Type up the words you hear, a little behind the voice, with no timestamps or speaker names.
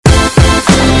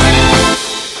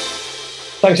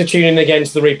Thanks for tuning in again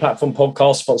to the Replatform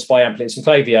podcast, sponsored by Amplience and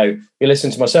Klaviyo. You're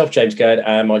listening to myself, James Gurd,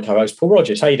 and my co-host, Paul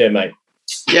Rogers. How you doing, mate?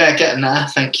 Yeah, getting there.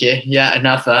 Thank you. Yeah,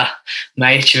 another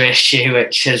major issue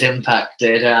which has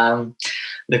impacted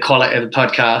the quality of the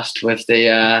podcast with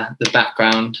the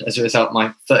background as a result of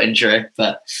my foot injury.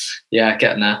 But yeah,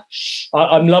 getting there.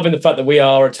 I'm loving the fact that we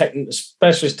are a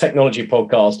specialist technology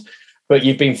podcast, but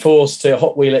you've been forced to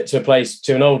hot wheel it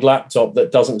to an old laptop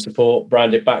that doesn't support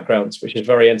branded backgrounds, which is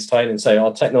very entertaining. So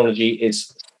our technology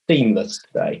is seamless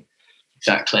today.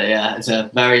 Exactly, yeah. It's a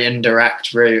very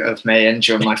indirect route of me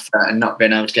injuring my foot and not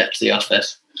being able to get to the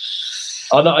office.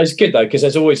 Oh, no, it's good, though, because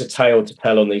there's always a tale to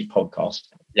tell on these podcasts.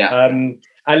 Yeah.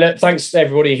 And thanks to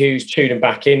everybody who's tuning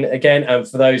back in again. And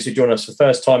for those who join us for the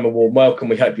first time, a warm welcome.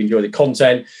 We hope you enjoy the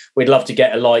content. We'd love to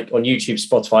get a like on YouTube,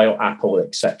 Spotify, or Apple,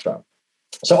 etc.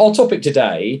 So our topic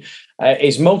today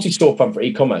is multi-storefront for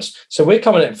e-commerce. So we're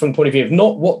coming at it from the point of view of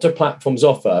not what do platforms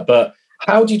offer, but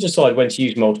how do you decide when to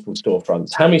use multiple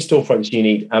storefronts? How many storefronts do you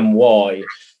need and why?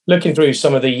 Looking through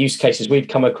some of the use cases we've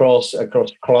come across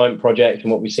client projects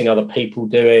and what we've seen other people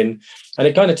doing. And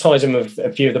it kind of ties in with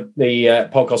a few of the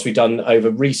podcasts we've done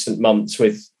over recent months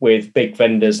with big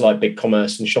vendors like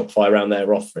BigCommerce and Shopify around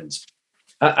their offerings.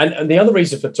 And the other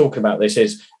reason for talking about this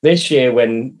is this year,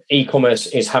 when e-commerce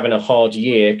is having a hard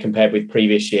year compared with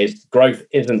previous years, growth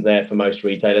isn't there for most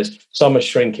retailers. Some are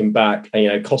shrinking back,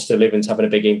 and cost of living is having a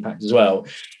big impact as well.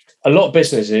 A lot of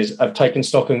businesses have taken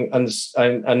stock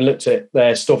and looked at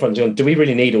their storefronts and gone, do we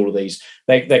really need all of these?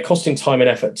 They're costing time and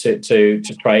effort to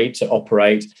trade, to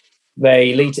operate.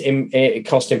 They lead to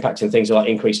cost impact in things like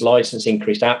increased license,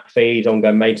 increased app fees,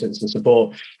 ongoing maintenance and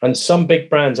support. And some big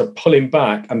brands are pulling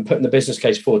back and putting the business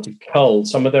case forward to cull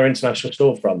some of their international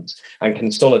storefronts and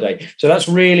consolidate. So that's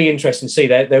really interesting to see.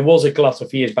 There was a glut a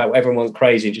few years back where everyone went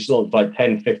crazy and just launched like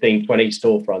 10, 15, 20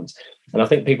 storefronts. And I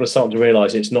think people are starting to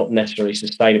realise it's not necessarily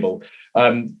sustainable.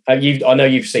 I know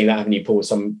you've seen that, haven't you, Paul, with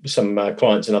some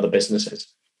clients and other businesses?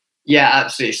 Yeah,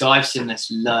 absolutely. So I've seen this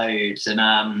loads, and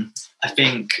I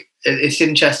think it's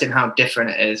interesting how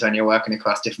different it is when you're working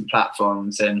across different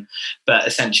platforms. But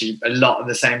essentially, a lot of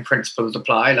the same principles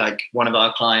apply. Like one of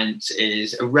our clients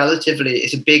is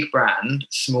it's a big brand,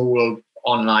 small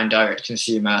online direct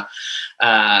consumer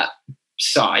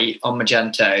site on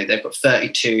Magento. They've got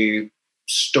 32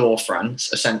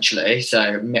 storefronts essentially, so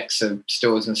a mix of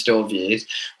stores and store views,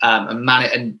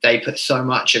 and they put so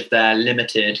much of their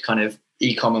limited kind of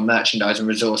e-commerce merchandising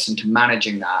resource into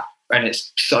managing that, and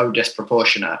it's so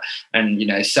disproportionate. And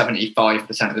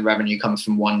 75% of the revenue comes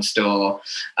from one store,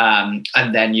 and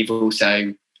then you've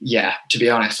also, to be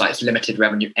honest, like it's limited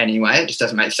revenue anyway. It just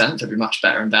doesn't make sense. It'd be much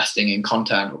better investing in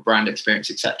content or brand experience,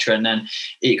 etc. And then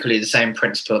equally, the same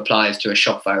principle applies to a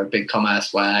Shopify or a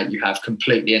BigCommerce where you have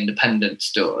completely independent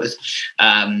stores.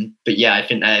 But yeah, I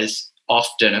think there's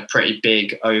often a pretty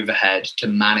big overhead to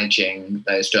managing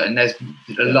those stores. And there's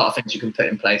a lot of things you can put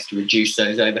in place to reduce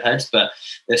those overheads, but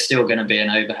there's still going to be an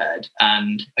overhead.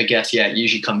 And I guess, it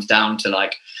usually comes down to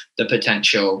like the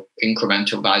potential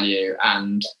incremental value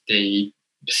and the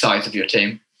size of your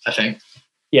team, I think.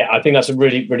 Yeah, I think that's a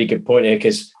really, really good point here,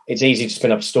 because it's easy to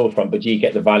spin up a storefront, but do you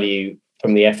get the value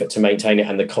from the effort to maintain it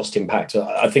and the cost impact?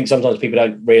 I think sometimes people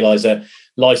don't realise that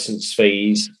license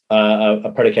fees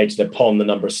are predicated upon the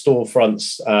number of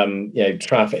storefronts,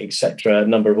 traffic, etc.,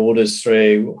 number of orders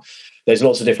through. There's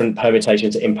lots of different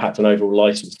permutations that impact on overall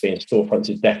license fee, and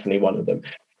storefronts is definitely one of them.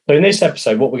 So in this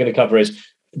episode, what we're going to cover is,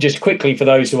 just quickly for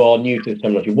those who are new to the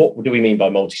terminology, what do we mean by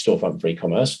multi-storefront for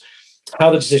e-commerce?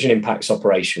 How the decision impacts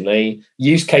operationally,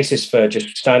 use cases for just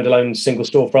standalone single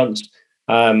storefronts,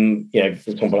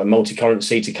 for example, like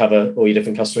multi-currency to cover all your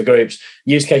different customer groups,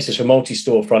 use cases for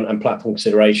multi-storefront and platform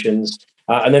considerations,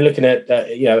 and then looking at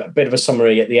a bit of a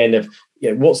summary at the end of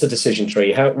what's the decision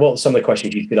tree, what are some of the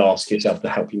questions you could ask yourself to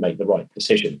help you make the right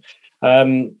decision.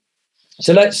 So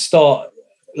let's start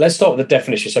with the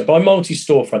definition. So by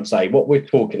multi-storefront, what we're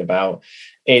talking about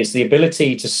is the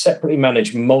ability to separately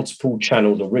manage multiple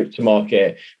channels or route to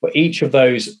market for each of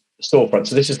those storefronts.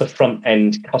 So this is the front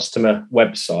end customer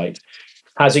website,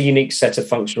 has a unique set of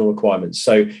functional requirements.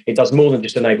 So it does more than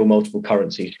just enable multiple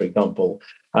currencies, for example.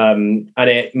 And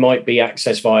it might be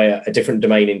accessed via a different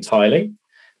domain entirely,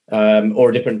 or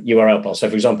a different URL path. So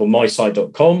for example,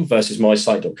 mysite.com versus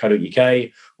mysite.co.uk,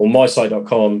 or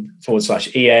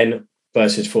mysite.com/en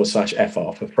versus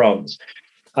 /FR for France.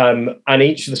 And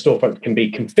each of the storefronts can be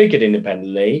configured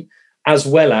independently, as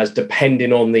well as,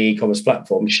 depending on the e-commerce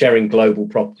platform, sharing global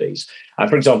properties.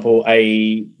 For example,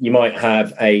 you might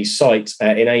have a site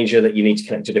in Asia that you need to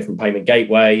connect to a different payment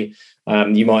gateway.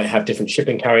 You might have different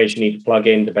shipping carriers you need to plug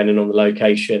in, depending on the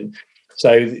location.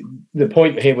 So the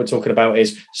point here we're talking about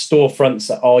is storefronts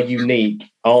that are unique,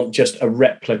 aren't just a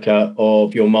replica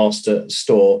of your master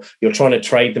store. You're trying to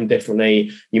trade them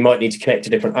differently. You might need to connect to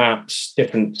different apps,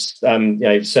 different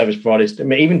service providers. I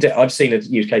mean, even I've seen a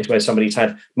use case where somebody's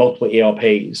had multiple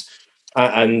ERPs,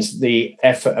 and the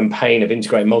effort and pain of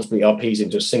integrating multiple ERPs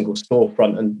into a single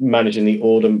storefront and managing the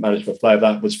order management flow of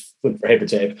that was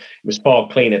prohibitive. It was far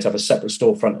cleaner to have a separate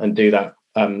storefront and do that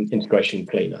integration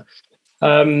cleaner.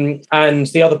 And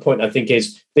the other point I think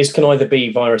is this can either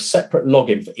be via a separate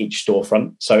login for each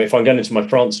storefront. So if I'm going into my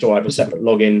France store, I have a separate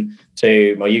login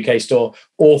to my UK store,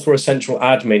 or through a central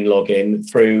admin login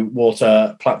through what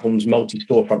platforms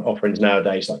multi-storefront offerings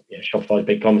nowadays, like Shopify,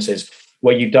 BigCommerce's,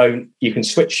 where you can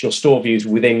switch your store views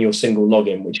within your single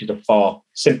login, which is a far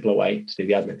simpler way to do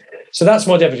the admin. So that's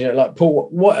my definition. Like, Paul,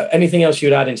 what anything else you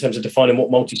would add in terms of defining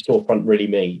what multi-storefront really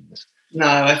means? No,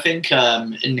 I think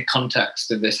in the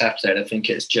context of this episode, I think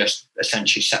it's just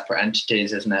essentially separate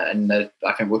entities, isn't it? And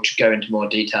I think we'll go into more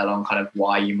detail on kind of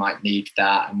why you might need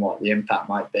that and what the impact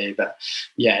might be. But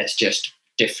yeah, it's just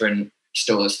different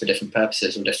stores for different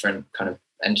purposes, or different kind of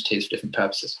entities for different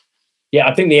purposes. Yeah,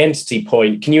 I think the entity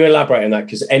point, can you elaborate on that?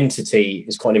 Because entity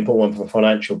is quite an important one from a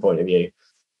financial point of view.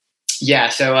 Yeah,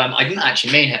 so I didn't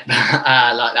actually mean it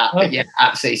like that, but yeah,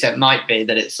 absolutely. So it might be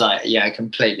that it's like, a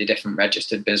completely different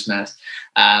registered business.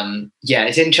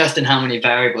 It's interesting how many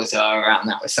variables there are around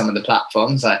that with some of the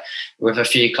platforms. Like with a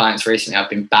few clients recently, I've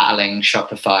been battling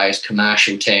Shopify's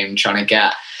commercial team trying to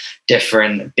get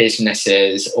different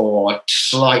businesses or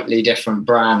slightly different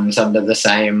brands under the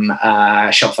same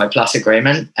Shopify Plus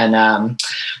agreement. And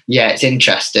it's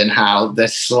interesting how the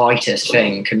slightest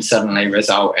thing can suddenly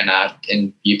result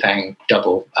in you paying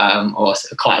double or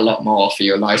quite a lot more for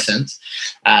your license.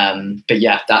 But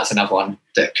yeah, that's another one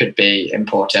that could be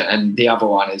important. And the other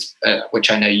one is, which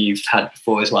I know you've had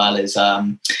before as well, is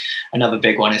another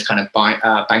big one is kind of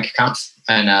bank accounts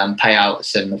and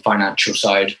payouts and the financial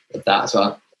side of that as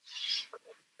well.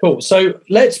 Cool. So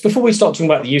before we start talking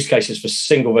about the use cases for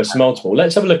single versus multiple,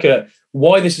 let's have a look at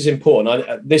why this is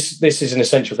important. This is an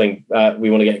essential thing we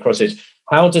want to get across is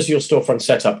how does your storefront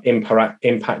setup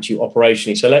impact you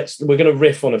operationally? So we're going to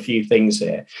riff on a few things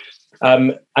here.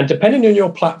 And depending on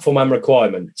your platform and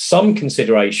requirement, some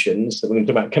considerations that we're going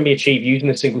to talk about can be achieved using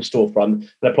a single storefront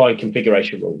and applying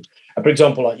configuration rules. For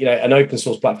example, an open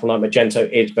source platform like Magento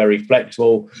is very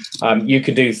flexible. You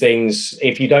can do things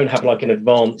if you don't have like an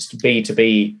advanced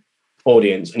B2B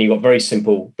audience and you've got very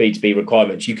simple B2B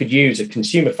requirements. You could use a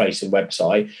consumer-facing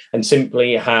website and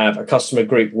simply have a customer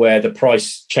group where the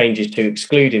price changes to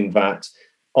excluding VAT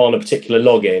on a particular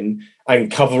login and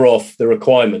cover off the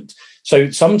requirement.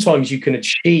 So sometimes you can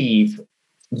achieve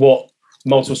what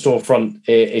multiple storefront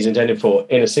is intended for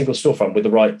in a single storefront with the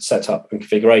right setup and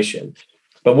configuration.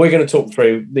 But we're going to talk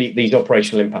through these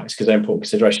operational impacts because they're important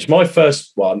considerations. My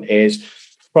first one is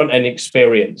front-end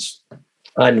experience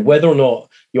and whether or not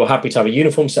you're happy to have a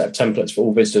uniform set of templates for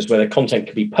all visitors where their content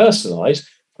can be personalized.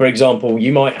 For example,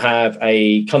 you might have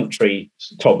a country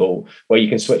toggle where you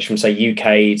can switch from, say,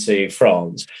 UK to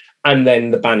France, and then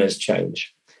the banners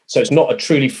change. So it's not a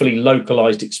truly fully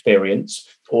localized experience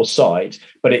or site,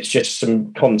 but it's just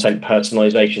some content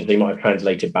personalization. They might have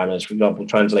translated banners, for example,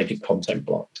 translated content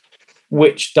blocks,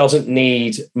 which doesn't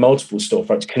need multiple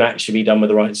storefronts, can actually be done with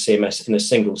the right CMS in a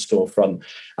single storefront.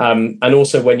 And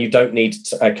also when you don't need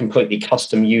a completely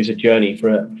custom user journey for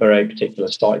a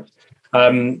particular site.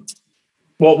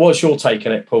 What's your take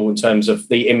on it, Paul, in terms of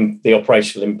the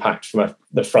operational impact from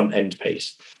the front end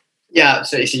piece? Yeah,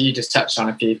 so you just touched on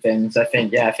a few things. I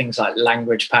think, things like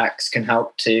language packs can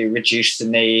help to reduce the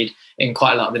need in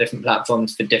quite a lot of the different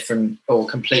platforms for different or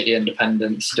completely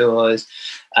independent stores.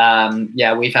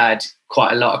 We've had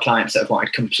quite a lot of clients that have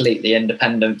wanted completely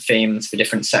independent themes for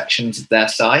different sections of their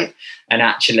site. And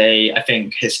actually, I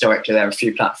think historically there were a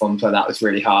few platforms where that was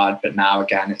really hard, but now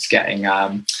again, it's getting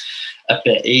a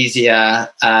bit easier.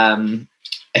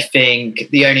 I think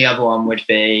the only other one would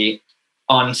be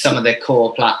on some of the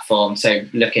core platforms. So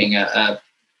looking at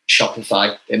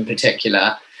Shopify in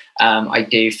particular, I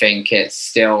do think it's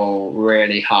still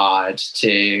really hard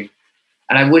to,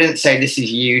 and I wouldn't say it's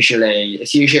usually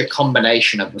a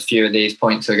combination of a few of these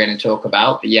points we're going to talk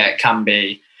about, but it can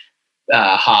be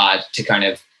hard to kind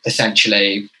of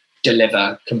essentially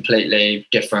deliver completely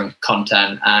different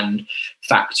content and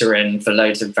factor in for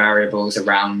loads of variables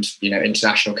around,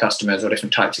 international customers or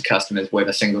different types of customers with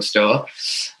a single store.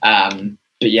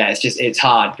 But it's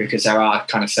hard because there are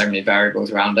kind of so many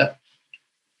variables around it.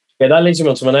 Yeah, that leads me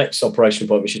on to my next operational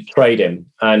point, which is trading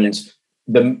and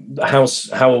how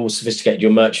sophisticated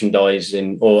your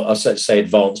merchandising, or let's say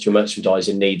advanced your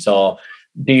merchandising needs are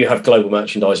do you have global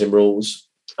merchandising rules?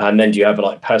 And then do you have a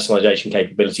like personalization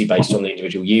capability based on the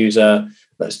individual user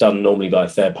that's done normally by a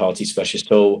third-party specialist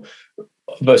tool?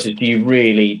 Versus do you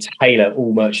really tailor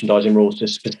all merchandising rules to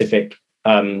specific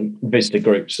visitor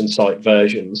groups and site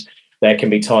versions? There can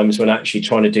be times when actually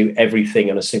trying to do everything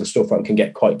on a single storefront can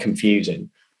get quite confusing.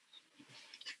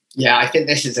 Yeah, I think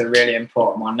this is a really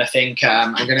important one. I think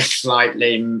I'm going to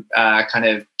slightly kind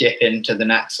of dip into the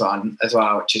next one as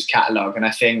well, which is catalog. And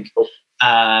I think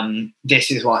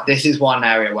this is one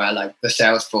area where like the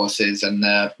Salesforces and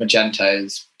the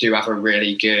Magentos do have a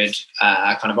really good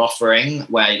kind of offering,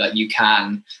 where like you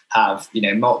can have, you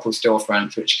know, multiple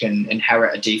storefronts which can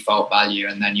inherit a default value,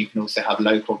 and then you can also have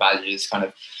local values, kind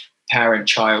of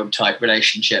parent-child type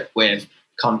relationship with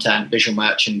content, visual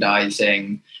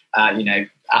merchandising, you know,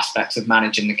 aspects of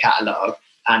managing the catalog,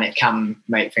 and it can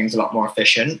make things a lot more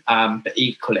efficient. But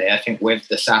equally, I think with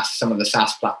the SaaS, some of the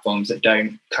SaaS platforms that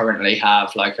don't currently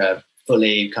have like a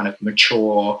fully kind of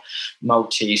mature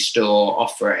multi-store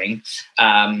offering,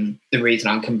 the reason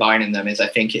I'm combining them is I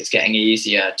think it's getting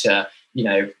easier to, you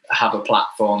know, have a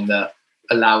platform that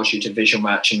allows you to visual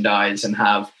merchandise and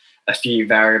have a few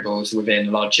variables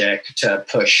within Logic to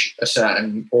push a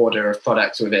certain order of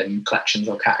products within collections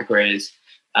or categories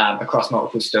across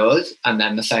multiple stores. And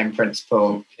then the same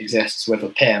principle exists with a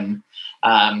PIM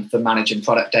for managing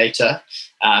product data.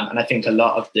 And I think a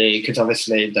lot of because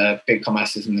obviously the big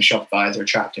commerces and the Shopify's are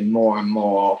attracting more and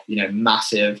more, you know,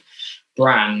 massive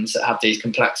brands that have these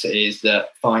complexities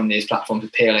that find these platforms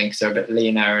appealing because they're a bit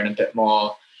leaner and a bit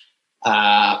more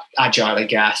agile, I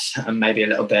guess, and maybe a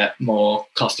little bit more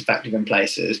cost effective in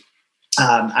places.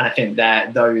 And I think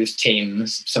that those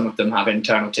teams, some of them have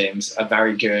internal teams, are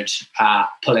very good at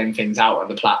pulling things out of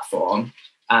the platform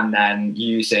and then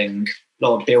using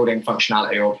or building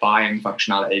functionality or buying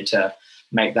functionality to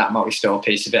make that multi-store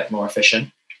piece a bit more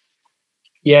efficient.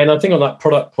 Yeah, and I think on that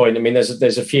product point, I mean,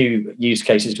 there's a few use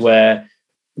cases where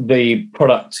the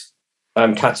product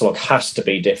catalog has to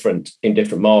be different in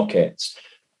different markets.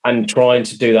 And trying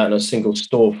to do that in a single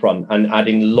storefront and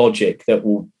adding logic that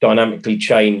will dynamically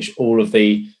change all of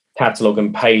the catalog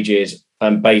and pages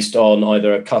based on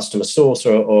either a customer source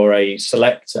or a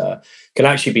selector can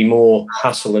actually be more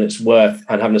hassle than it's worth,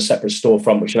 and having a separate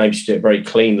storefront which enables you to do it very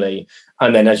cleanly.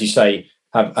 And then, as you say,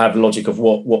 have logic of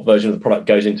what version of the product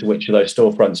goes into which of those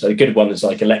storefronts. So a good one is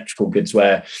like electrical goods,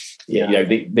 where you know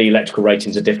the electrical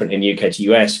ratings are different in UK to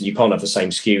US, and you can't have the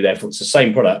same SKU. Therefore, it's the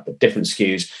same product but different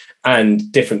SKUs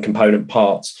and different component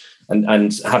parts.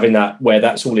 And having that where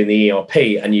that's all in the ERP,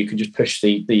 and you can just push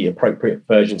the appropriate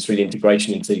versions through the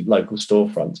integration into local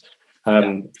storefronts.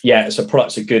 So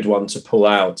product's a good one to pull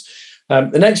out.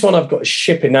 The next one I've got is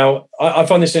shipping. Now, I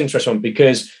find this an interesting one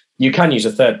because you can use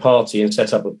a third party and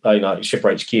set up like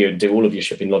Shipper HQ and do all of your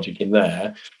shipping logic in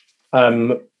there.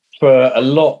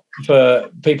 For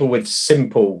people with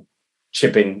simple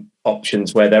shipping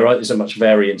options where there isn't much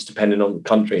variance depending on the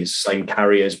country, it's the same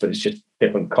carriers, but it's just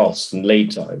different costs and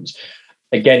lead times.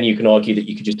 Again, you can argue that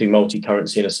you could just do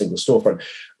multi-currency in a single storefront.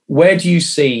 Where do you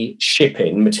see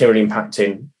shipping materially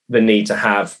impacting the need to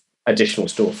have additional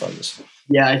storefronts?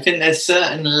 Yeah, I think there's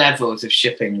certain levels of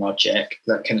shipping logic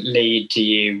that can lead to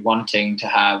you wanting to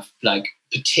have, like,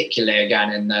 particularly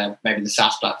again in maybe the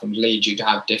SaaS platforms, lead you to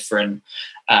have different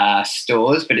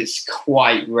stores, but it's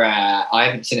quite rare. I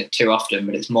haven't seen it too often,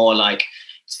 but it's more like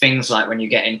things like when you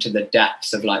get into the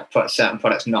depths of like certain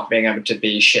products not being able to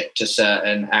be shipped to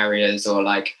certain areas, or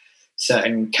like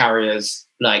certain carriers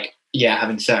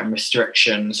having certain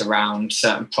restrictions around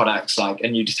certain products,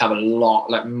 and you just have a lot,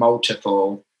 like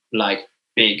multiple like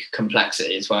big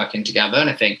complexities working together. And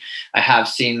I think I have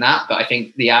seen that, but I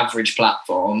think the average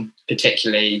platform,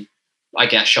 particularly I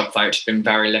guess Shopify, which has been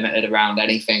very limited around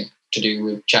anything to do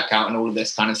with checkout and all of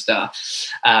this kind of stuff,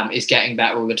 is getting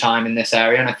better all the time in this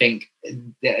area. And I think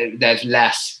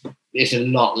it's a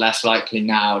lot less likely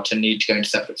now to need to go into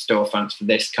separate storefronts for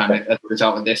this kind of, as a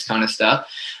result of this kind of stuff,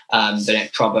 than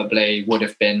it probably would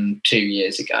have been 2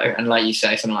 years ago. And like you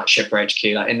say, something like Shipper HQ,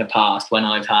 like in the past when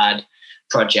I've had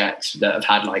projects that have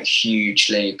had like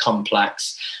hugely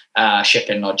complex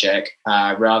shipping logic,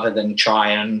 rather than try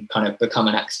and kind of become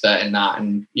an expert in that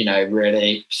and, you know,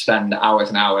 really spend hours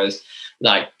and hours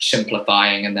like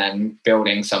simplifying and then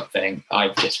building something,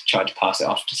 I've just tried to pass it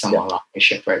off to someone like a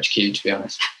Shipper HQ, to be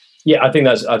honest. Yeah, I think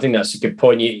that's a good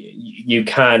point. You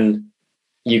can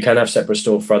have separate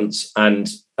storefronts and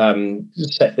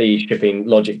set the shipping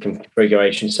logic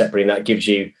configuration separately, and that gives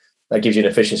you an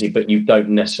efficiency, but you don't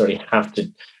necessarily have to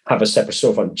have a separate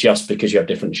storefront just because you have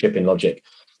different shipping logic.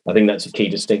 I think that's a key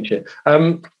distinction.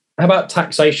 How about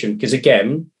taxation? Because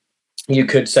again, you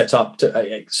could set up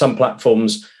some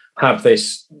platforms have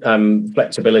this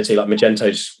flexibility. Like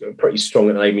Magento's pretty strong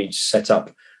at enabling you to set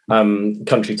up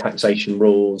country taxation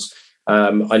rules.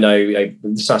 I know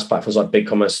the SaaS platforms like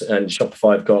BigCommerce and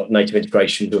Shopify have got native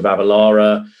integrations with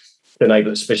Avalara to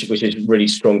enable it, which is really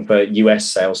strong for US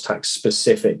sales tax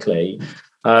specifically.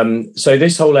 So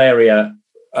this whole area,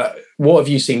 what have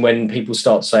you seen when people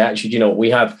start to say, actually, do you know what, we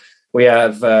have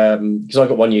because I've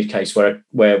got one use case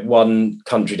where one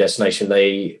country destination,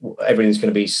 everything's going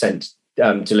to be sent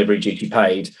delivery duty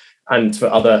paid, and for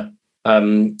other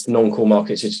non-core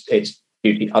markets it's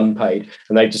duty unpaid,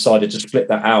 and they've decided to split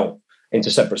that out into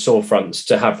separate storefronts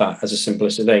to have that as a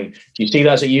simplistic thing. Do you see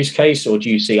that as a use case, or do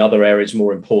you see other areas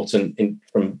more important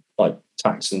from like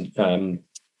tax and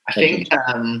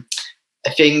I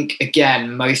think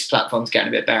again, most platforms getting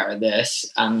a bit better at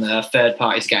this, and the third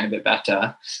party's getting a bit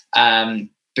better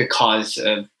because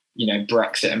of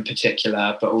Brexit in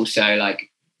particular, but also like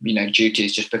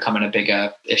duties just becoming a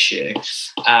bigger issue.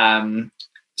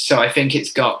 So I think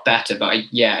it's got better, but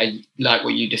I like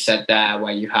what you just said there,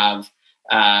 where you have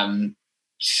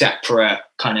separate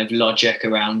kind of logic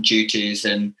around duties.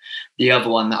 And the other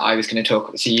one that I was going to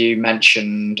talk, so you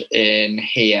mentioned in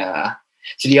here,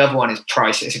 so the other one is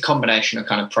price. It's a combination of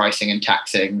kind of pricing and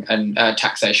taxing and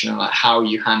taxation, and like how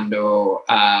you handle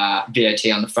VAT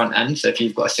on the front end. So if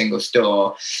you've got a single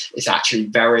store, it's actually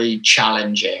very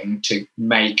challenging to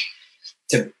make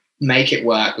it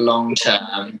work long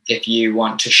term if you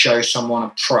want to show someone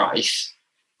a price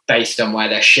based on where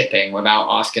they're shipping without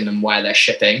asking them where they're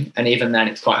shipping. And even then,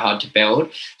 it's quite hard to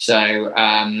build. So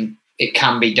it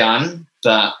can be done,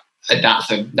 but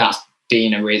that's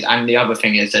been a reason. And the other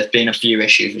thing is there's been a few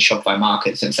issues with Shopify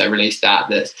Market since they released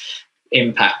that's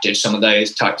impacted some of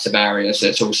those types of areas.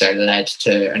 That's also led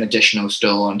to an additional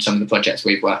store on some of the projects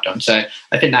we've worked on. So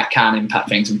I think that can impact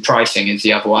things. And pricing is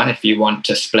the other one. If you want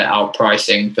to split out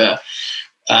pricing, but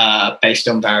based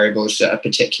on variables that are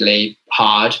particularly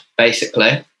hard,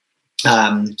 basically.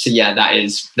 So yeah,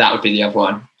 that would be the other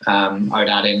one. I would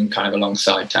add in kind of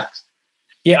alongside tax.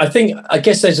 Yeah, I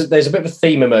guess there's a bit of a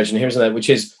theme emerging here, isn't there? Which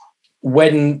is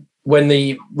when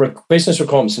the business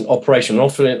requirements and operation,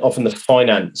 often the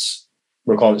finance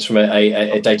requirements from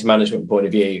a data management point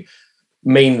of view,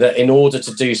 mean that in order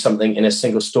to do something in a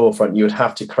single storefront, you would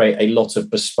have to create a lot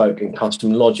of bespoke and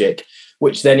custom logic,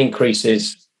 which then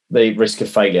increases the risk of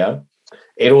failure.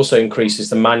 It also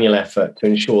increases the manual effort to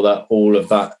ensure that all of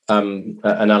that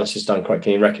analysis is done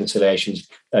correctly and reconciliations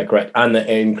are correct, and that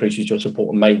it increases your support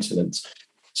and maintenance.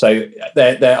 So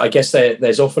I guess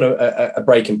there's often a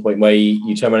breaking point where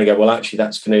you turn around and go, well, actually,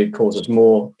 that's going to cause us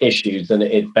more issues than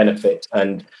it benefits.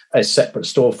 And a separate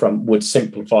storefront would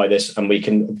simplify this, and we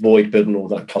can avoid building all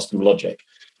that custom logic.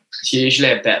 It's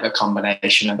usually a bit of a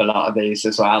combination of a lot of these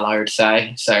as well, I would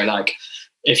say. So like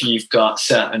if you've got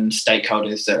certain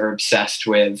stakeholders that are obsessed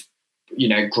with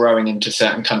growing into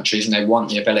certain countries and they want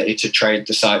the ability to trade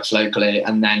the sites locally,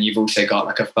 and then you've also got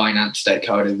like a finance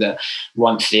stakeholder that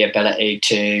wants the ability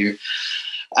to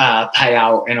pay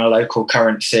out in a local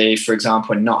currency, for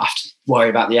example, and not have to worry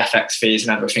about the FX fees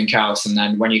and everything else. And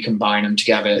then when you combine them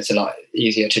together, it's a lot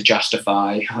easier to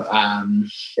justify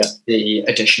the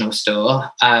additional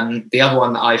store. The other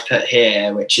one that I've put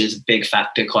here, which is a big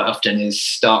factor quite often, is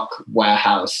stock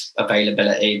warehouse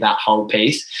availability, that whole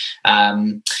piece.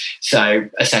 So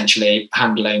essentially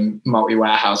handling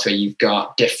multi-warehouse where you've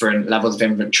got different levels of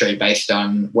inventory based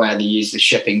on where the user's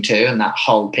shipping to, and that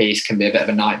whole piece can be a bit of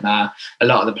a nightmare. A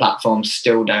lot of the platforms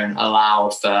still don't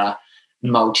allow for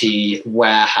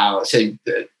multi-warehouse. So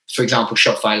for example,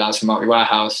 Shopify allows for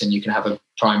multi-warehouse, and you can have a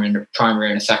primary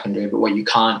and a secondary, but what you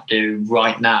can't do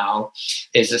right now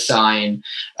is assign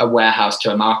a warehouse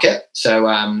to a market.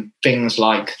 So things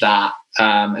like that,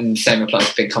 and the same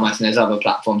applies to BigCommerce, and there's other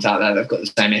platforms out there that have got the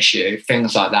same issue.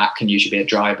 Things like that can usually be a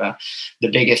driver.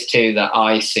 The biggest two that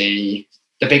I see,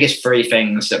 the biggest three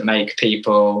things that make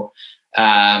people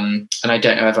and I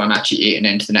don't know if I'm actually eating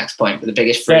into the next point, but the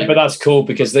biggest but that's cool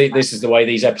because this is the way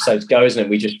these episodes go,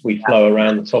 isn't it? We flow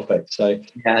around the topic. So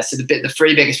the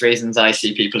three biggest reasons I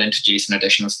see people introduce an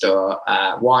additional store,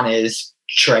 one is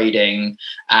trading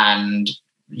and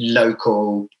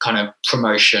local kind of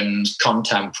promotions,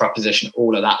 content, proposition,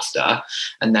 all of that stuff.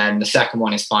 And then the second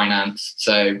one is finance.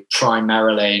 So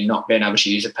primarily not being able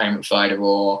to use a payment provider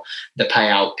or the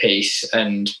payout piece,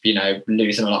 and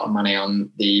losing a lot of money on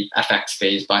the FX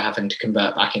fees by having to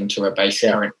convert back into a base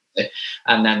currency.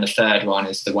 And then the third one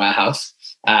is the warehouse.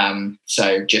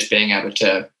 So just being able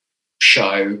to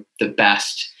show the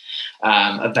best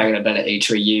availability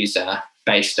to a user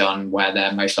based on where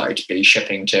they're most likely to be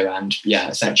shipping to, and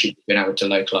essentially being able to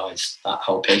localize that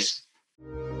whole piece.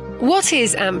 What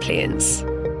is Amplience?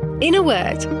 In a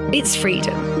word, it's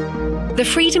freedom. The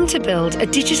freedom to build a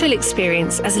digital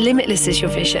experience as limitless as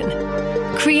your vision.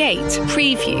 Create,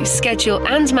 preview, schedule,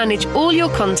 and manage all your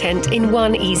content in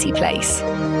one easy place.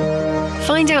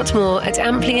 Find out more at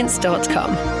Amplience.com.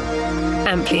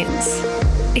 Amplience.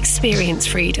 Experience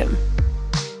freedom.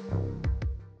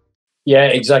 Yeah,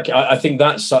 exactly. I think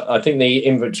the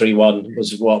inventory one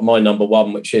was what my number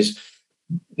one, which is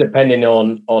depending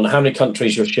on how many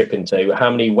countries you're shipping to, how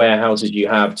many warehouses you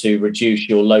have to reduce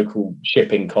your local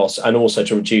shipping costs, and also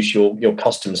to reduce your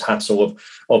customs hassle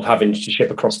of having to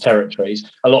ship across territories.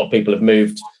 A lot of people have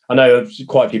moved. I know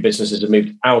quite a few businesses have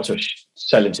moved out of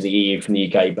selling to the EU from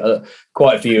the UK, but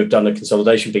quite a few have done a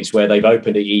consolidation piece where they've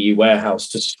opened an EU warehouse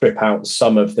to strip out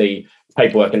some of the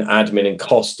paperwork and admin and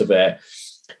cost of it.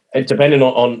 And depending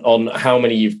on how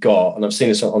many you've got, and I've seen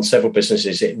this on several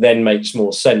businesses, it then makes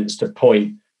more sense to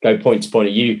go point to point.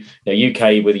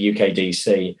 UK with a UK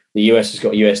DC, the US has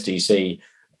got US DC,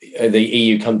 the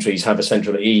EU countries have a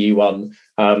central EU one,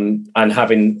 and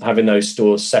having those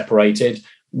stores separated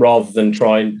rather than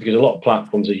trying, because a lot of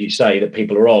platforms, as you say, that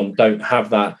people are on don't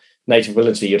have that native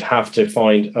ability. You'd have to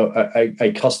find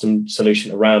a custom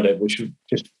solution around it, which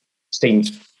just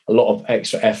seems a lot of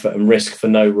extra effort and risk for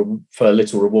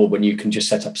little reward when you can just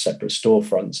set up separate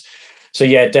storefronts. So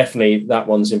yeah, definitely that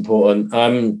one's important.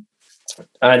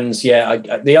 And yeah,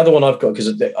 the other one I've got, because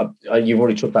you've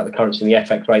already talked about the currency and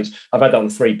the FX rates. I've had that on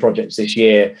 3 projects this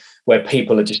year where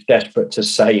people are just desperate to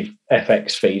save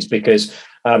FX fees because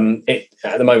at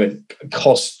the moment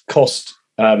cost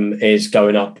is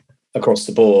going up across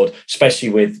the board, especially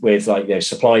with like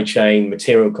supply chain,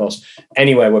 material costs.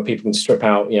 Anywhere where people can strip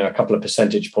out a couple of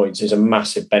percentage points is a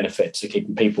massive benefit to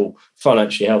keeping people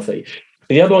financially healthy.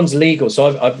 The other one's legal.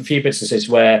 So I've a few businesses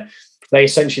where they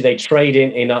trade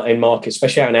in markets,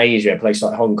 especially out in Asia, a place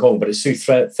like Hong Kong, but it's through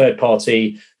third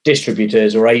party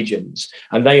distributors or agents,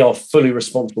 and they are fully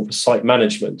responsible for site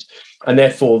management, and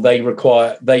therefore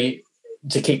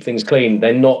to keep things clean,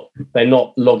 they're not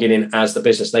logging in as the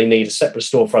business. They need a separate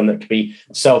storefront that can be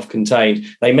self-contained.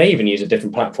 They may even use a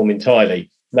different platform entirely.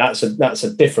 That's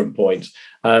a different point.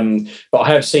 But I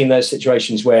have seen those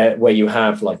situations where you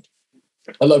have like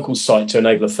a local site to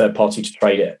enable a third party to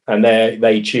trade it, and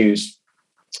they choose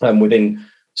within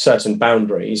certain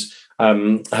boundaries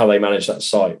how they manage that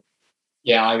site.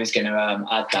 Yeah, I was going to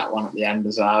add that one at the end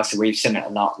as well. So we've seen it a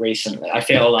lot recently. I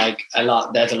feel like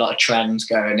there's a lot of trends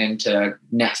going into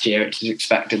next year, which is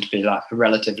expected to be like a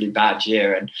relatively bad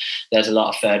year. And there's a lot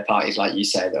of third parties, like you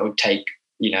say, that will take,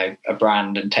 a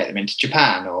brand and take them into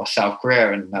Japan or South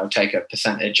Korea, and they'll take a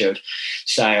percentage of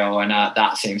sale. And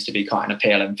that seems to be quite an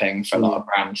appealing thing for a lot of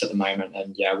brands at the moment.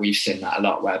 And yeah, we've seen that a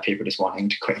lot where people just wanting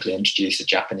to quickly introduce a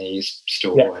Japanese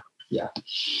store. Yeah.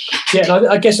 Yeah, and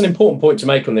I guess an important point to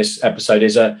make on this episode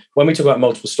is when we talk about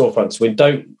multiple storefronts, we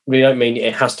don't mean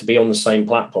it has to be on the same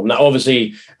platform. Now,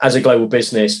 obviously, as a global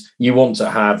business, you want to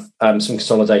have some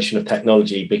consolidation of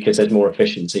technology because there's more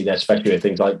efficiency there, especially with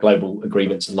things like global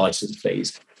agreements and license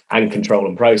fees and control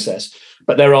and process.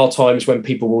 But there are times when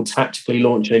people will tactically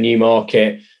launch in a new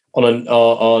market on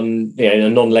a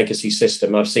non-legacy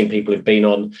system. I've seen people who've been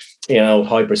on old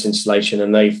Hybris installation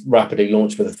and they've rapidly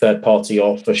launched with a third party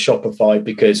off for Shopify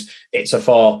because it's a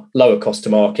far lower cost to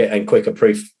market and quicker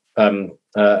proof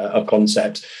of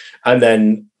concept. And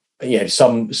then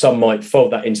some might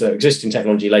fold that into their existing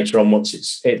technology later on once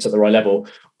it's at the right level,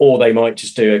 or they might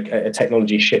just do a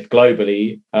technology shift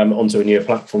globally onto a newer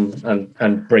platform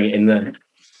and bring it in there.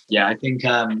 Yeah, I think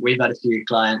we've had a few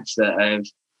clients that have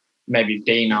maybe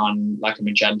been on like a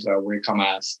Magento or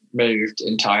WooCommerce, moved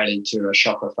entirely to a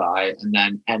Shopify, and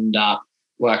then end up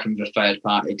working with a third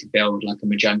party to build like a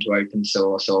Magento open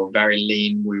source or very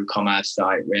lean WooCommerce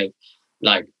site with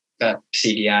like a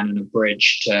CDN and a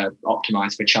bridge to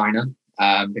optimize for China,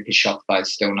 because Shopify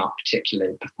is still not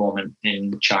particularly performant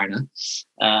in China.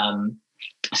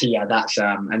 So yeah, that's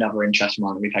another interesting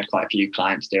one that we've had quite a few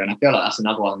clients do, and I feel like that's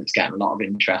another one that's getting a lot of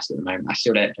interest at the moment. I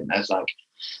still don't think there's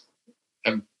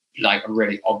like a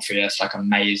really obvious, like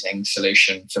amazing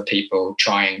solution for people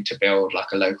trying to build like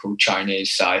a local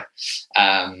Chinese site.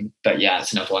 But yeah,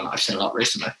 it's another one that I've seen a lot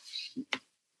recently.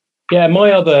 Yeah,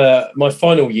 my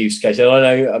final use case, and I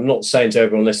know I'm not saying to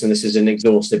everyone listening this is an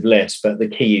exhaustive list, but the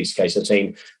key use case I've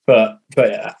seen for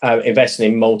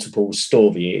investing in multiple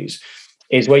store views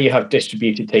is where you have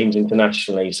distributed teams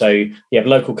internationally. So you have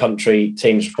local country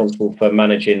teams responsible for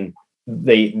managing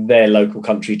their local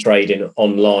country trading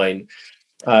online.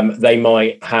 They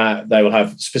will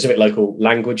have specific local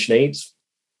language needs.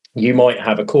 you might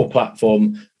have a core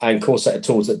platform and core set of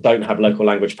tools that don't have local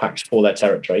language packs for their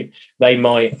territory. They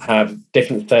might have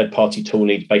different third-party tool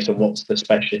needs based on what's the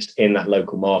specialist in that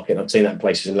local market. I've seen that in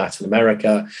places in Latin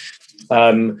America.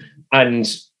 And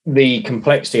the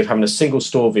complexity of having a single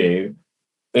store view,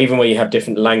 even where you have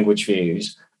different language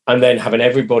views, and then having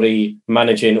everybody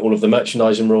managing all of the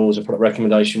merchandising rules, the product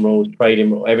recommendation rules,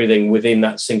 trading, everything within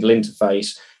that single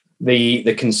interface,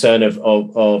 the concern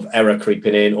of error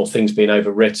creeping in or things being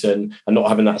overwritten and not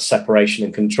having that separation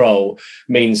and control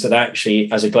means that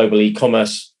actually, as a global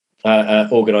e-commerce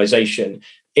organization,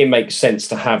 it makes sense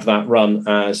to have that run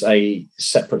as a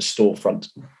separate storefront.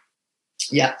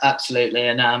 Yeah, absolutely.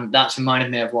 And that's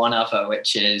reminded me of one other,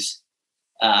 which is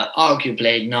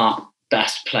arguably not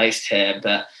best placed here,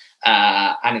 but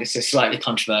and it's a slightly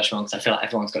controversial one because I feel like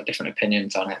everyone's got different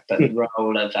opinions on it, but the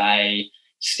role of a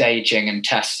staging and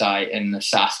test site in the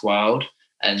SaaS world.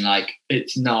 And like,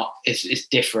 it's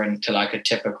different to like a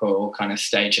typical kind of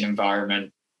staging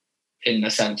environment in the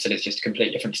sense that it's just a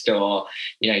completely different store.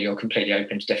 You know, you're completely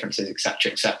open to differences,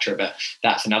 etc. But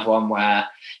that's another one where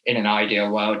in an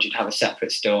ideal world, you'd have a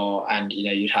separate store and, you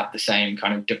know, you'd have the same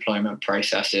kind of deployment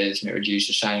processes and it would use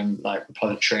the same like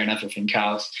repository and everything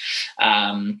else.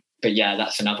 But yeah,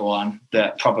 that's another one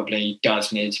that probably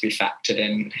does need to be factored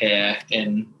in here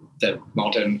in the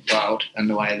modern world and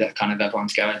the way that kind of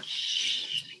everyone's going.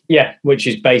 Yeah, which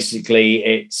is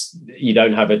basically you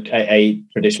don't have a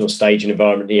traditional staging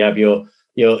environment. You have your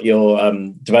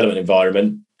development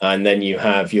environment, and then you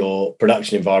have your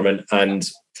production environment, and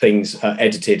things are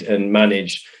edited and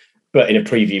managed, but in a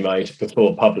preview mode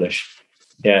before publish.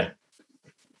 Yeah.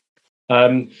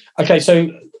 Okay, so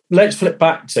let's flip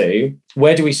back to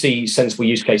where do we see sensible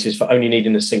use cases for only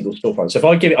needing a single storefront? So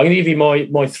I'm going to give you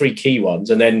my three key ones,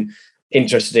 and then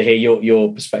interested to hear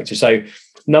your perspective. So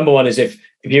number one is if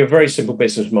you have a very simple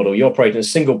business model, you're operating a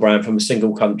single brand from a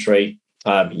single country,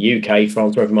 UK,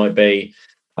 France, wherever it might be.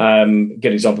 Good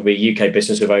example would be a UK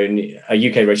business with a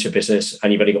UK registered business,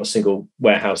 and you've only got a single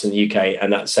warehouse in the UK,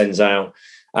 and that sends out.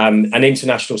 And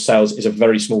international sales is a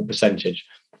very small percentage.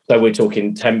 So we're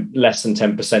talking less than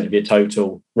 10% of your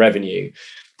total revenue.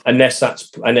 Unless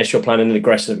you're planning an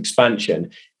aggressive expansion,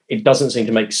 it doesn't seem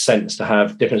to make sense to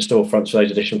have different storefronts for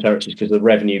those additional territories because the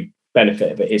revenue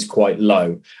benefit of it is quite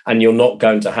low, and you're not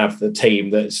going to have the team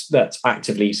that's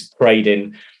actively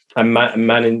trading and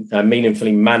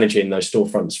meaningfully managing those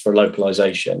storefronts for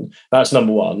localization. That's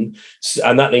number one,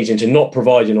 and that leads into not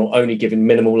providing or only giving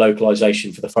minimal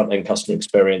localization for the front end customer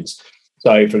experience.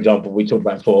 So, for example, we talked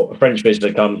about before, a French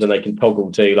visitor comes and they can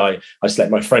toggle to, like, I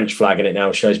select my French flag and it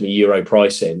now shows me Euro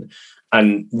pricing,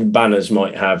 and the banners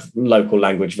might have local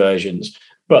language versions,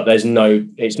 but it's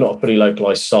not a fully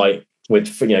localized site with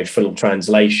full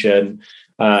translation,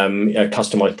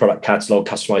 customized product catalog,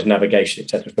 customized navigation,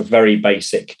 etc. For very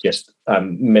basic, just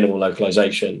minimal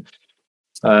localization.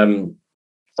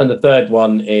 And the third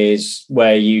one is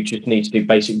where you just need to do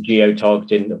basic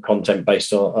geo-targeting of content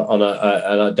based on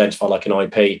an identifier like an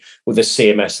IP with a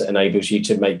CMS that enables you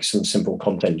to make some simple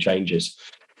content changes.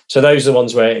 So those are the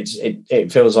ones where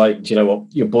it feels like, you know what,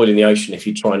 you're boiling the ocean if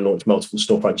you try and launch multiple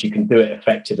storefronts. You can do it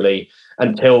effectively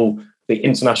until the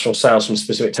international sales from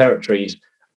specific territories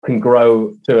can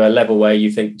grow to a level where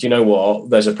you think, do you know what,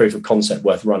 there's a proof of concept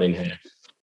worth running here.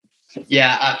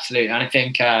 Yeah, absolutely. And I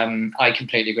think I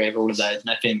completely agree with all of those. And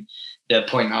I think the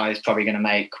point I was probably going to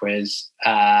make was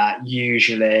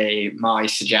usually my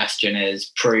suggestion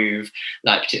is prove,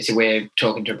 like, so we're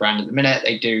talking to a brand at the minute,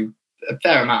 they do a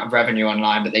fair amount of revenue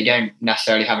online, but they don't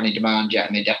necessarily have any demand yet,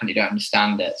 and they definitely don't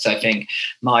understand it. So I think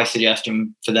my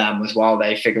suggestion for them was, while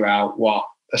they figure out what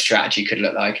a strategy could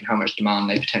look like and how much demand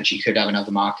they potentially could have in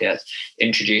other markets,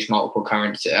 introduce multiple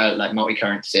currency, like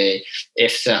multi-currency.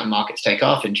 If certain markets take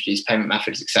off, introduce payment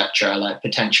methods, etc. Like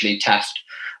potentially test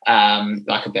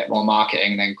like a bit more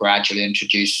marketing, then gradually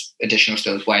introduce additional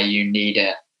stores where you need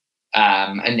it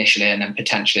initially, and then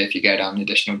potentially if you go down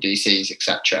additional DCs,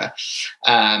 etc.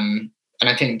 And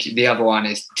I think the other one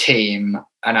is team.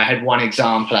 And I had one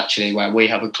example actually where we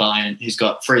have a client who's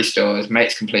got 3 stores,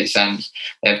 makes complete sense.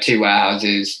 They have 2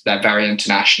 warehouses. They're very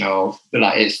international.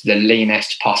 Like, it's the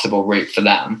leanest possible route for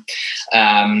them.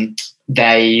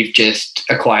 They've just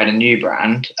acquired a new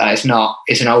brand. It's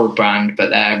an old brand, but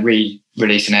they're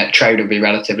re-releasing it. Trade will be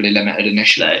relatively limited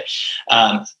initially.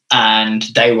 And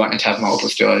they wanted to have multiple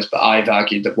stores, but I've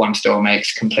argued that one store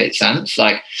makes complete sense.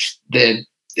 Like,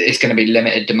 it's going to be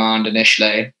limited demand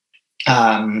initially.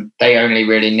 They only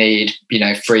really need,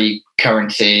 3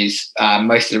 currencies.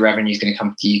 Most of the revenue is going to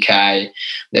come from the UK.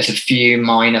 There's a few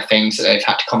minor things that they've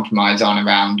had to compromise on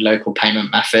around local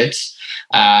payment methods.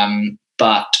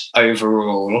 But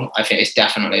overall, I think it's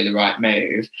definitely the right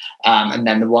move. And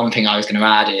then the one thing I was going to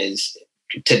add is,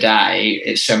 today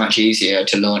it's so much easier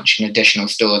to launch an additional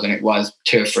store than it was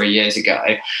 2 or 3 years ago.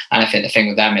 And I think the thing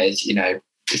with them is,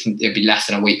 it'd be less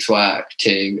than a week's work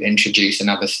to introduce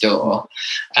another store.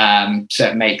 So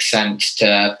it makes sense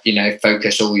to,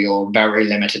 focus all your very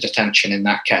limited attention in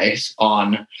that case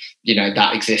on,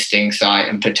 that existing site,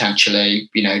 and potentially,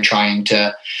 trying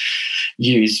to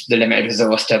use the limited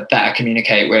resource to better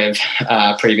communicate with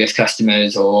previous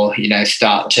customers, or,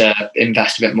 start to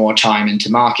invest a bit more time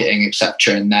into marketing,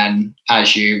 etc. And then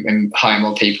as you hire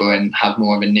more people and have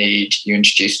more of a need, you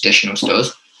introduce additional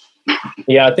stores.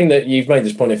 Yeah, I think that you've made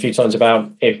this point a few times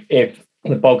about if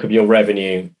the bulk of your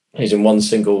revenue is in one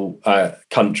single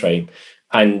country,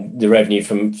 and the revenue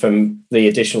from the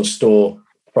additional store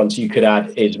fronts you could add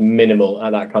is minimal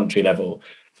at that country level.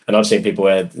 And I've seen people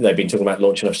where they've been talking about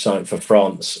launching a site for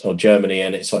France or Germany,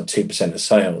 and it's like 2% of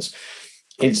sales.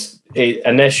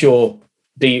 Unless you're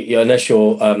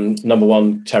number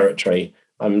one territory.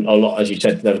 A lot, as you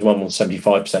said, there was one with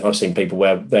 75%. I've seen people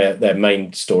where their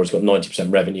main store has got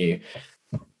 90% revenue.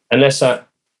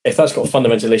 If that's got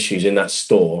fundamental issues in that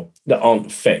store that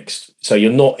aren't fixed, so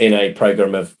you're not in a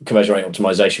program of conversion rate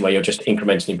optimization where you're just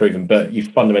incrementally improving, but you've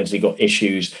fundamentally got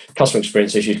issues, customer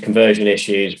experience issues, conversion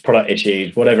issues, product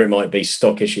issues, whatever it might be,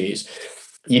 stock issues.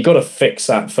 You've got to fix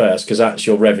that first, because that's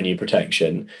your revenue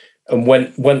protection. And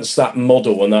once that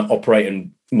model and that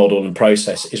operating model and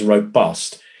process is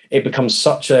robust, it becomes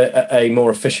such a more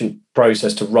efficient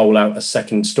process to roll out a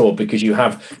second store, because you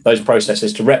have those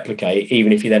processes to replicate,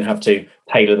 even if you then have to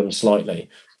tailor them slightly.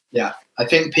 Yeah, I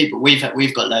think we've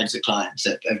got loads of clients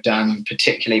that have done,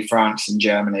 particularly France and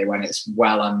Germany, when it's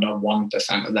well under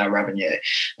 1% of their revenue.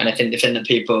 And I think the thing that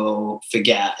people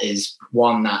forget is,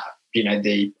 one, that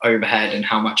the overhead and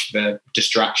how much of a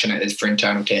distraction it is for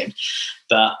internal teams,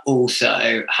 but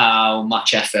also how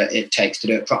much effort it takes to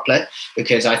do it properly.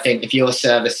 Because I think if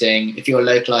you're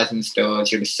localizing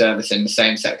stores, you're servicing the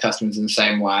same set of customers in the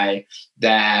same way.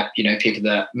 They're, people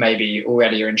that maybe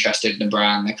already are interested in the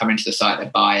brand, they come into the site, they're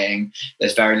buying.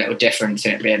 There's very little difference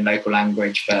in it being local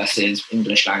language versus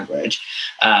English language.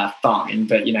 Fine.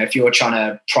 But, if you're trying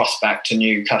to prospect to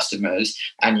new customers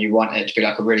and you want it to be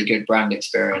like a really good brand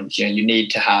experience, you need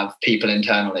to have people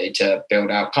internally to build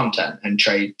out content and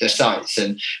trade the sites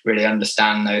and really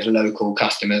understand those local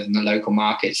customers and the local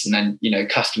markets. And then,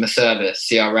 customer service,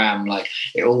 CRM, like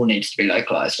it all needs to be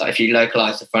localized. Like if you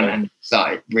localize the front end of the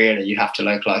site, really you have to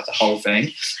localize the whole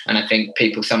thing. And I think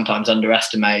people sometimes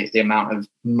underestimate the amount of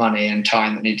money and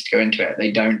time that needs to go into it.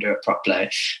 They don't do it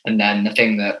properly. And then the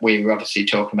thing that we were obviously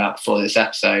talking about before this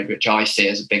episode, which I see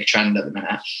as a big trend at the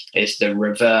minute, is the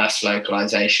reverse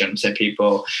localization. So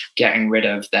people getting rid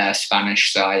of their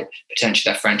Spanish site,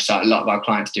 potentially their French site. A lot of our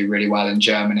clients do really well in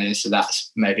Germany, so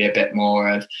that's maybe a bit more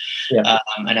of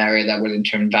an area they're willing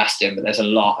to invest in. But there's a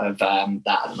lot of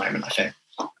that at the moment, I think.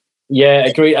 Yeah,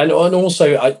 agree. And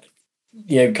also,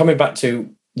 coming back to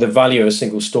the value of a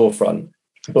single storefront,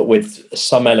 but with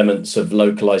some elements of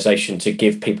localization to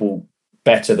give people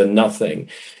better than nothing,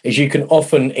 is you can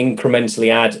often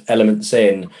incrementally add elements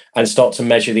in and start to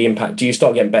measure the impact. Do you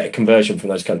start getting better conversion from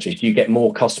those countries? Do you get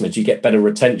more customers? Do you get better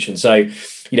retention? So,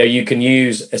 you can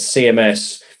use a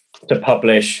CMS to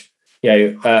publish,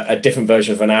 a different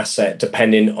version of an asset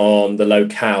depending on the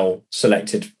locale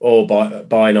selected, or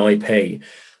by an IP.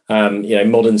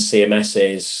 Modern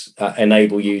CMSs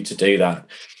enable you to do that.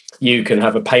 You can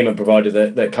have a payment provider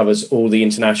that covers all the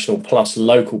international plus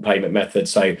local payment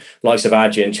methods, so likes of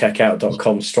Adyen,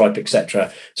 Checkout.com, Stripe,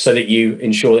 etc., so that you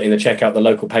ensure that in the checkout, the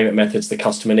local payment methods the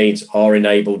customer needs are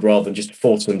enabled rather than just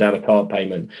forcing them down a card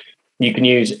payment. You can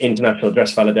use international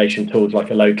address validation tools like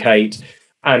a Locate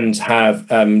and have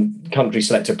country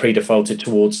selector pre-defaulted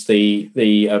towards the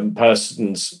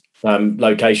person's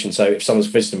location. So if someone's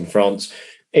visiting France,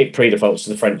 it pre-defaults to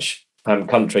the French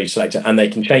country selector, and they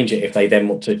can change it if they then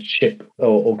want to ship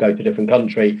or go to a different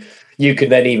country. You can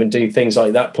then even do things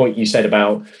like that point you said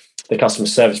about the customer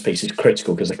service piece is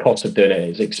critical, because the cost of doing it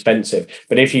is expensive.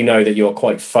 But if you know that you're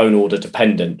quite phone order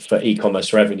dependent for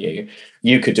e-commerce revenue,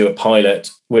 you could do a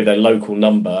pilot with a local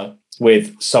number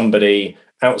with somebody,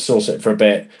 outsource it for a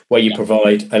bit, where you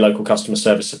provide a local customer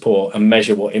service support and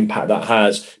measure what impact that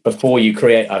has before you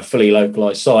create a fully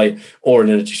localized site or an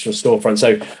additional storefront.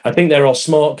 So I think there are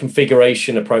smart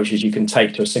configuration approaches you can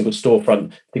take to a single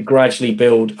storefront to gradually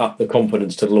build up the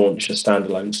confidence to launch a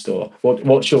standalone store.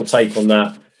 What's your take on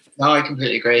that? No, I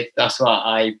completely agree. That's what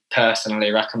I personally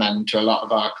recommend to a lot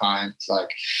of our clients. Like,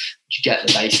 you get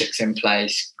the basics in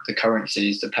place, the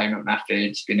currencies, the payment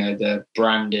methods, the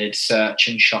branded search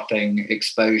and shopping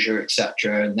exposure,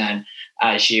 etc. And then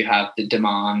as you have the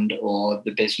demand or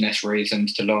the business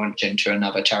reasons to launch into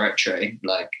another territory,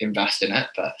 like invest in it.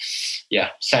 But yeah,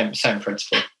 same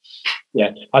principle.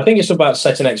 Yeah, I think it's about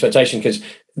setting expectation, because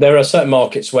there are certain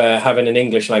markets where having an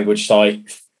English language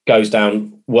site goes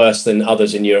down worse than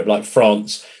others in Europe, like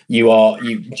France.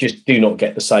 You just do not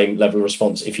get the same level of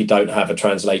response if you don't have a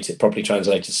properly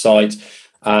translated site.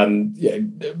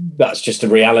 That's just a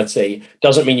reality.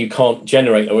 Doesn't mean you can't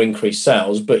generate or increase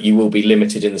sales, but you will be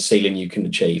limited in the ceiling you can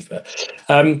achieve.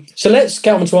 So let's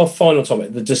get on to our final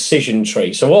topic, the decision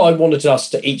tree. So what I wanted us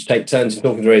to each take turns in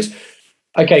talking through is,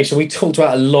 okay, so we talked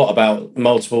about a lot about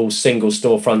multiple single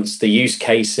storefronts, the use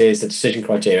cases, the decision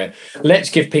criteria. Let's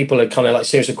give people a kind of like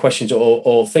series of questions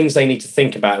or things they need to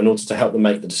think about in order to help them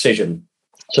make the decision.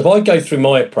 So if I go through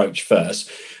my approach first,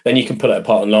 then you can pull it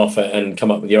apart and laugh at and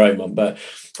come up with your own one. But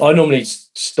I normally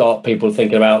start people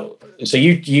thinking about, so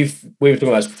we were talking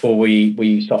about this before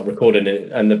we started recording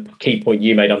it, and the key point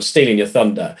you made, I'm stealing your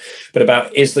thunder, but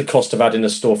about, is the cost of adding a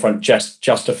storefront just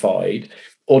justified?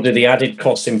 Or do the added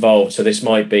costs involved? So this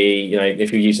might be,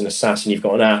 if you're using a SaaS and you've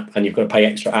got an app and you've got to pay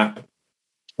extra app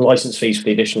license fees for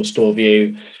the additional store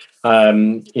view,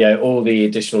 all the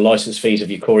additional license fees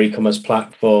of your core e-commerce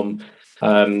platform.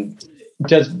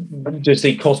 Does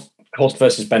the cost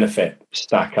versus benefit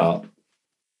stack up?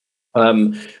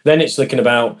 Then it's looking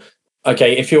about,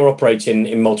 okay, if you're operating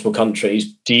in multiple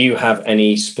countries, do you have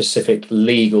any specific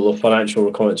legal or financial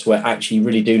requirements where actually you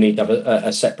really do need to have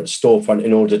a separate storefront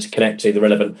in order to connect to the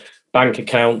relevant bank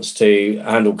accounts, to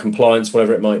handle compliance,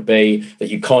 whatever it might be, that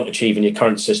you can't achieve in your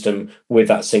current system with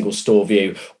that single store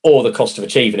view, or the cost of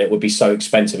achieving it would be so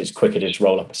expensive it's quicker to just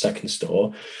roll up a second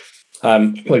store?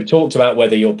 We've talked about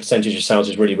whether your percentage of sales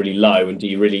is really, really low, and can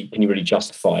you really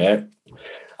justify it?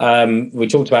 We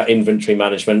talked about inventory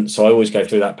management, so I always go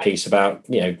through that piece about,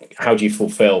 how do you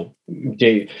fulfill?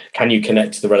 Can you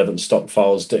connect to the relevant stock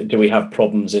files? Do we have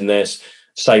problems in this?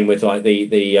 Same with like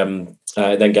then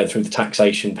go through the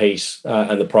taxation piece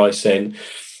and the pricing,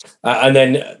 and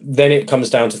then it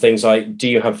comes down to things like, do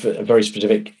you have a very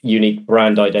specific, unique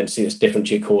brand identity that's different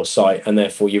to your core site, and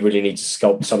therefore you really need to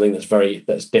sculpt something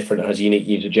that's different and has unique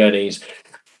user journeys.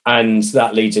 And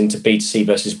that leads into B2C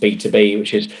versus B2B,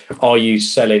 which is, are you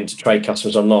selling to trade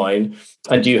customers online?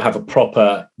 And do you have a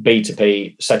proper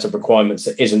B2B set of requirements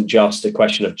that isn't just a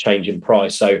question of change in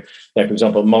price? So, for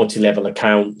example, multi-level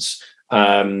accounts,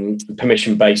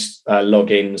 permission-based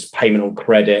logins, payment on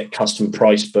credit, custom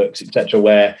price books, etc.,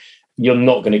 where you're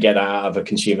not going to get that out of a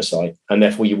consumer site, and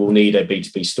therefore you will need a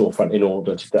B2B storefront in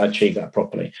order to achieve that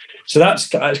properly. So that's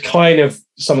kind of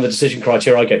some of the decision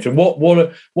criteria I go through.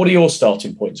 What are your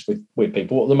starting points with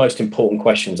people? What are the most important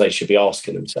questions they should be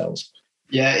asking themselves?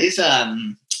 Yeah, it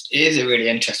is a really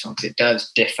interesting one, because it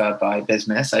does differ by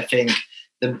business. I think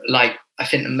the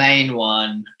main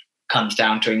one comes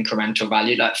down to incremental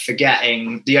value, like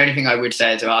forgetting, the only thing I would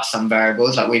say is there are some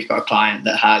variables. Like we've got a client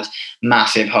that has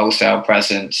massive wholesale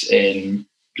presence in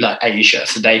like Asia,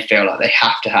 so they feel like they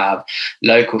have to have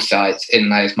local sites in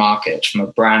those markets from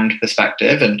a brand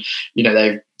perspective, and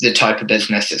they're the type of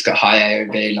business that's got high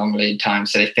AOV, long lead time,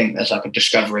 so they think there's like a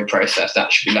discovery process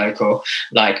that should be local.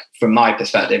 Like from my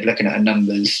perspective, looking at the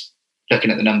numbers,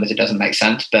 it doesn't make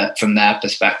sense. But from their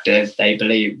perspective, they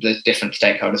believe, there's different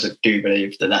stakeholders that do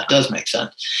believe that does make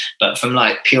sense. But from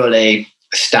like purely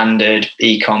standard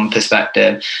e-com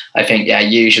perspective, I think,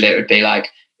 usually it would be like,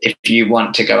 if you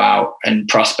want to go out and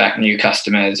prospect new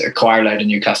customers, acquire a load of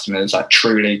new customers, like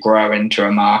truly grow into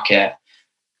a market,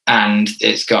 and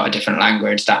it's got a different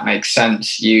language, that makes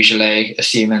sense, usually,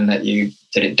 assuming that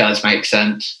it does make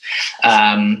sense.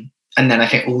 And then I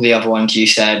think all the other ones you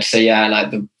said, so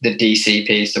like the DC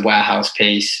piece, the warehouse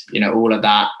piece, all of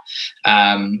that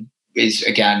is,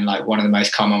 again, like one of the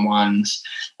most common ones.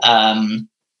 And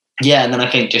then I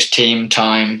think just team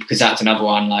time, because that's another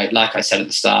one, like I said at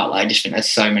the start, I just think there's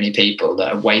so many people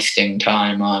that are wasting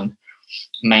time on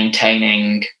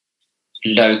maintaining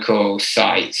local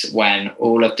sites when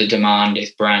all of the demand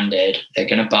is branded. They're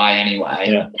going to buy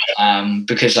anyway.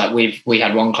 Because like we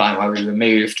had one client where we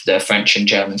removed the French and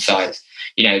German sites.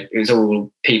 It was all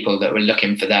people that were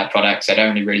looking for their products. They'd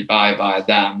only really buy via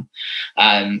them.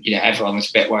 Everyone was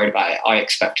a bit worried about it. I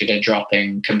expected a drop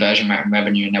in conversion rate and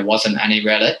revenue, and there wasn't any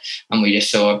really. And we just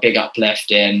saw a big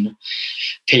uplift in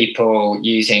people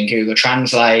using Google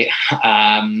Translate.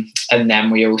 And then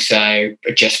we also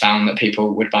just found that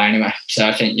people would buy anyway. So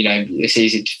I think, it's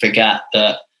easy to forget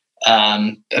that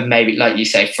maybe, like you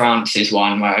say, France is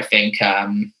one where I think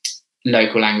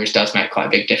local language does make quite a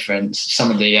big difference.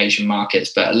 Some of the Asian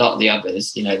markets, but a lot of the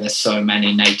others, there's so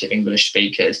many native English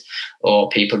speakers or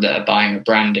people that are buying a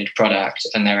branded product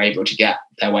and they're able to get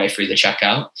their way through the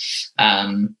checkout.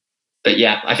 But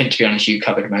yeah, I think, to be honest, you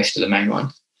covered most of the main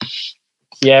ones.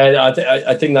 Yeah,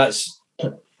 I think that's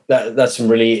some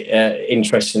really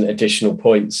interesting additional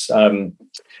points.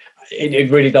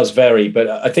 It really does vary, but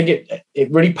I think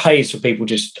it really pays for people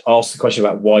just ask the question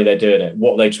about why they're doing it,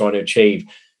 what they're trying to achieve,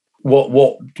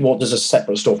 what does a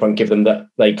separate storefront give them that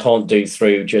they can't do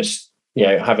through just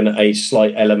having a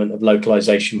slight element of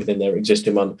localization within their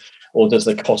existing one, or does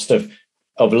the cost of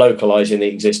localizing the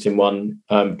existing one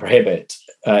prohibit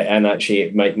and actually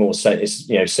it make more sense?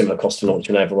 It's similar cost to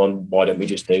launching everyone. Why don't we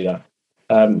just do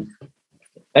that?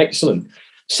 Excellent.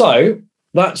 So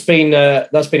that's been a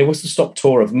whistle-stop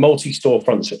tour of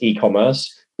multi-storefronts for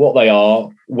e-commerce, what they are,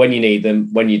 when you need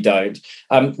them, when you don't.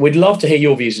 We'd love to hear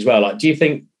your views as well. Like, do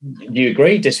you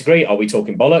agree, disagree? Are we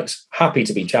talking bollocks? Happy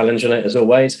to be challenged on it as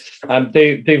always.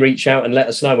 Do reach out and let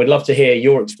us know. We'd love to hear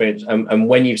your experience and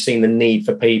when you've seen the need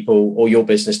for people or your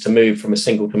business to move from a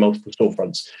single to multiple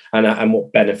storefronts and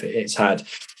what benefit it's had.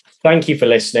 Thank you for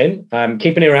listening.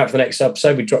 Keep an ear out for the next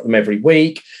episode. We drop them every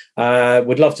week.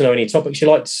 Would love to know any topics you'd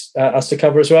like us to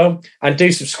cover as well. And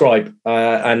do subscribe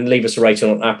and leave us a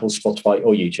rating on Apple, Spotify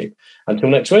or YouTube. Until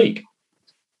next week.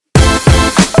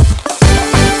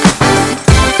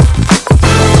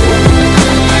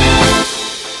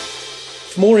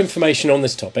 For more information on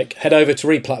this topic, head over to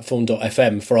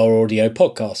replatform.fm for our audio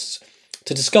podcasts.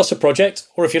 To discuss a project,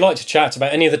 or if you'd like to chat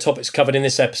about any of the topics covered in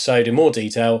this episode in more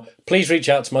detail, please reach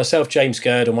out to myself, James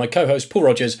Gurd, or my co-host Paul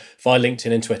Rogers via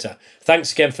LinkedIn and Twitter.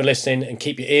 Thanks again for listening and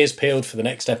keep your ears peeled for the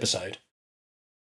next episode.